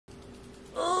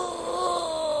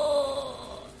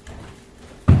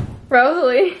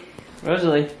Rosalie.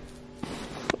 Rosalie.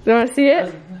 You want to see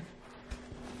it?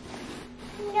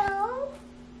 No.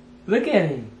 Look at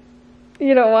him.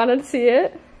 You don't want to see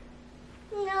it?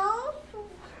 No.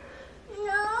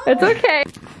 No. It's okay.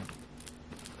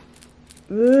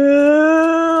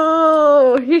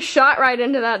 Ooh, he shot right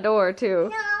into that door too.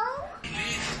 No.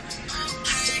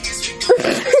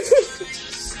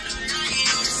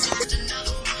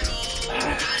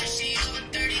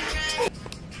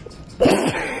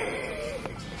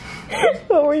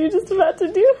 What were you just about to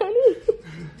do, honey?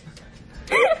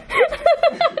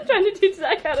 Trying to teach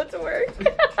Zach how to work.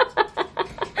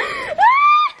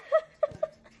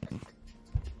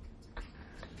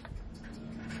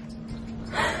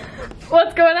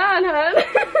 What's going on, hon?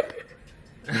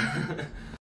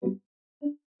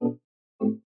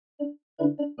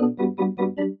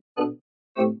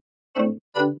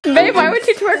 Babe, why would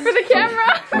you twerk for the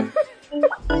camera?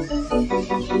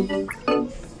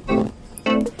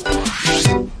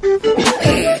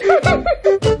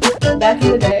 Back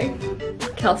in the day,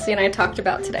 Kelsey and I talked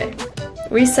about today.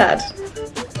 We said,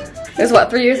 it was what,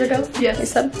 3 years ago? Yes.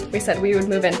 We said we would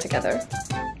move in together.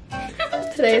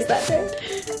 Today is that day.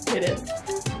 It is.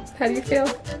 How do you feel?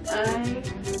 I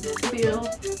feel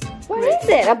What is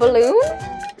it, a balloon?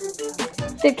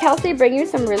 Did Kelsey bring you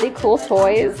some really cool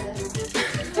toys?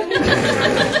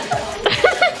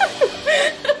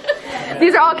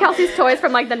 These are all Kelsey's toys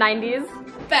from like the 90s.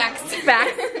 facts.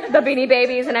 Facts. The Beanie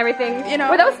Babies and everything. You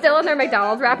know. Were those still in their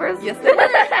McDonald's wrappers? Yes, they were.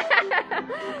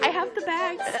 I have the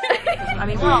bags. I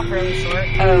mean, we're all fairly short.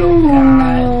 Oh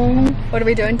god. What are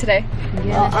we doing today?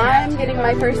 Well, I'm getting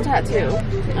my first tattoo.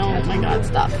 Oh my god,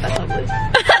 stop. That's ugly.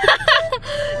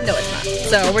 No, it's not.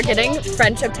 So we're getting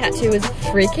friendship tattoos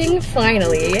freaking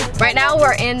finally. Right now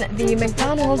we're in the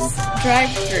McDonald's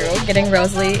drive-thru getting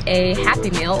Rosalie a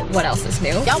Happy Meal. What else is new?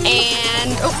 Yum.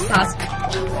 And, oh, pause.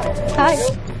 Hi.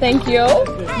 Thank you.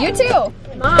 You too.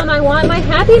 Mom, I want my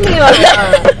Happy Meal.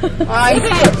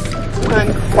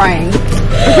 I'm crying.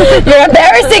 You're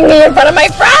embarrassing me in front of my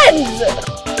friends.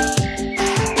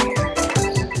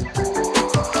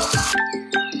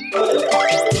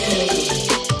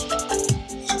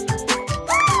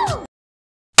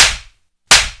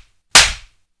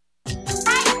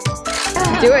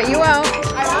 Do it, you won't.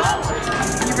 I won't.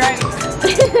 You're right.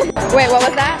 Wait, what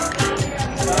was that?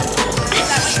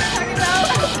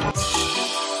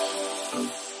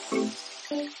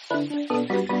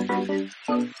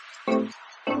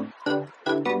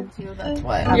 That's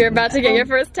what. You're about to get your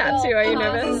first tattoo. Are you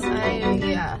nervous?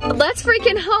 Yeah. Let's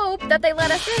freaking hope that they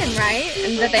let us in, right?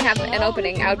 And that they have an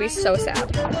opening. I would be so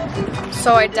sad.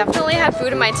 So I definitely had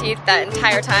food in my teeth that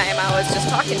entire time I was just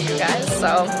talking to you guys,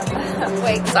 so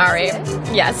wait, sorry.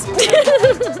 Yes. Okay,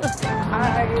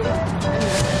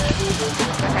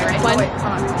 ready? 1, 2,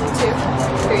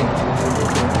 3.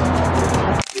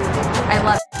 I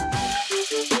love it.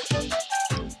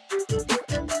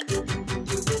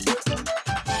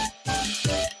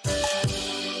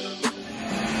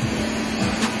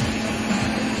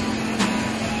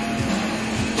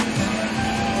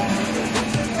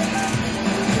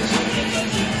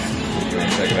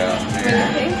 Check it out.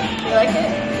 You like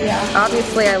it? Yeah.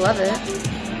 Obviously, I love it.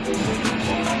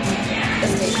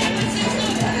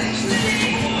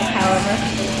 However.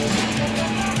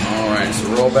 Alright, so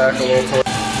roll back a little toward.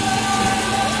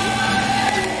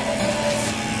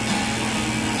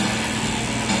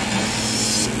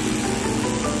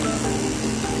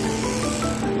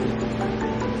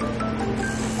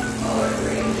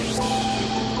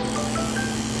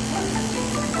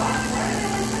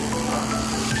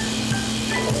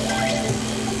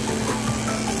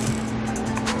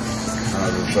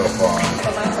 So far.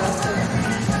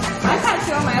 My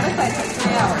tattoo on my other side took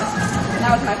 3 hours. And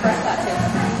that was my first tattoo.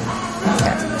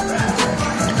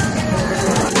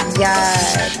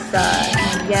 Yes,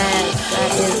 yes,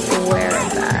 that is where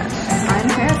it's at. I'm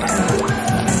here.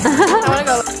 I want to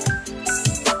go.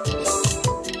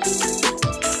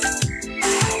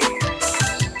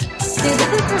 Dude,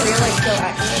 this is for real, like, so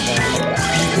accurate.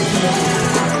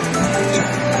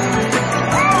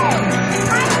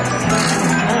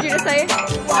 What did you just say?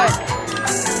 What?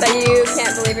 That you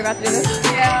can't believe you're about to do this?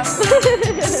 Yeah.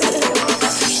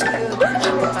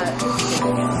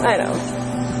 I know.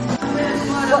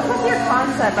 What was your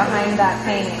concept behind that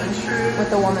painting with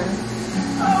the woman?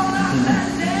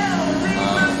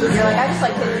 You're like, I just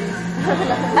like titties.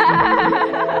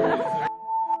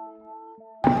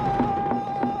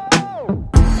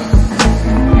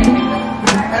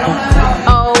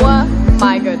 Oh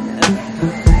my goodness.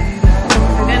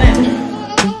 I did it.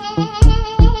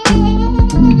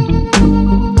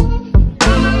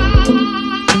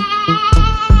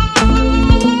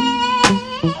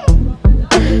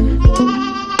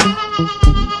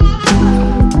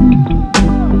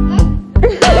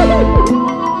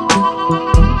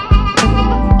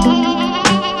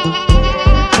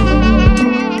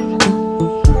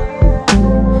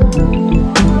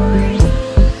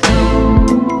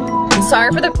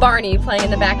 with Barney playing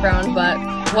in the background, but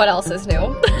what else is new?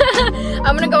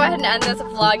 I'm gonna go ahead and end this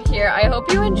vlog here. I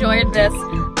hope you enjoyed this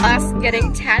us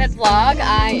getting tatted vlog.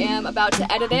 I am about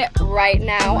to edit it right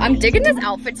now. I'm digging this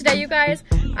outfit today, you guys.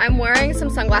 I'm wearing some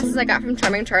sunglasses I got from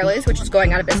Charming Charlie's, which is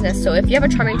going out of business. So if you have a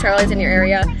Charming Charlie's in your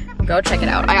area, go check it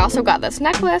out. I also got this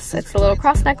necklace. It's a little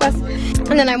cross necklace.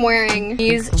 And then I'm wearing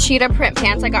these cheetah print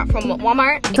pants I got from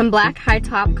Walmart. Some black high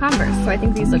top Converse. So I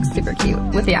think these look super cute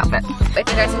with the outfit. If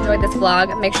you guys enjoyed this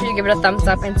vlog, make sure you give it a thumbs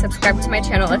up and subscribe to my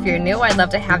channel if you're new. I'd love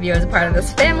to have you as a part of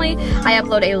this family. I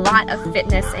upload a lot of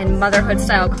fitness and motherhood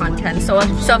style content. So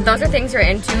if those are things you're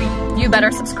into, you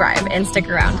better subscribe and stick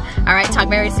around. All right, talk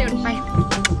very soon. Bye.